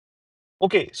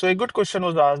Okay, so a good question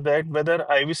was asked that whether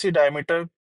IVC diameter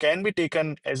can be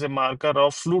taken as a marker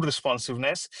of fluid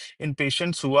responsiveness in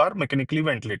patients who are mechanically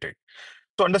ventilated.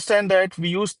 To understand that, we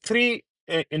use three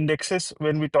indexes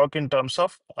when we talk in terms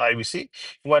of IVC.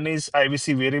 One is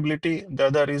IVC variability, the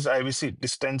other is IVC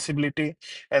distensibility,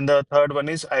 and the third one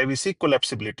is IVC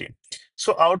collapsibility.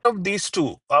 So out of these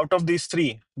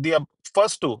three, the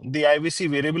first two, the IVC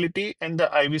variability and the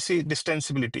IVC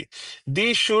distensibility,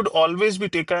 these should always be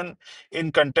taken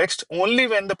in context only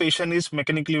when the patient is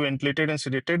mechanically ventilated and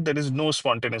sedated, there is no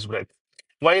spontaneous breath.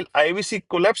 While IVC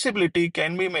collapsibility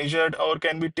can be measured or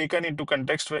can be taken into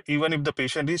context even if the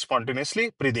patient is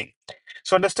spontaneously breathing.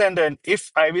 So understand that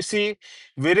if IVC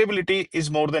variability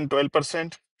is more than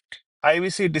 12%,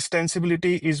 IVC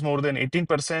distensibility is more than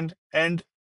 18%, and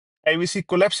IVC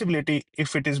collapsibility,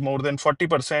 if it is more than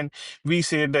 40%, we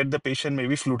say that the patient may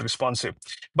be fluid responsive.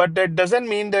 But that doesn't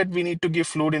mean that we need to give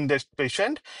fluid in this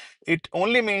patient. It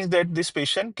only means that this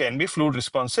patient can be fluid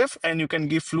responsive and you can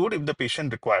give fluid if the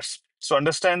patient requires. So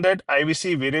understand that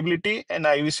IVC variability and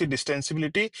IVC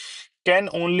distensibility can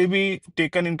only be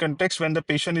taken in context when the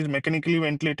patient is mechanically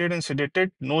ventilated and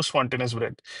sedated, no spontaneous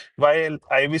breath. While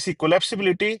IVC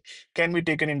collapsibility can be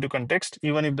taken into context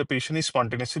even if the patient is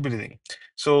spontaneously breathing.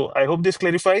 So I hope this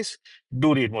clarifies.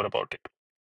 Do read more about it.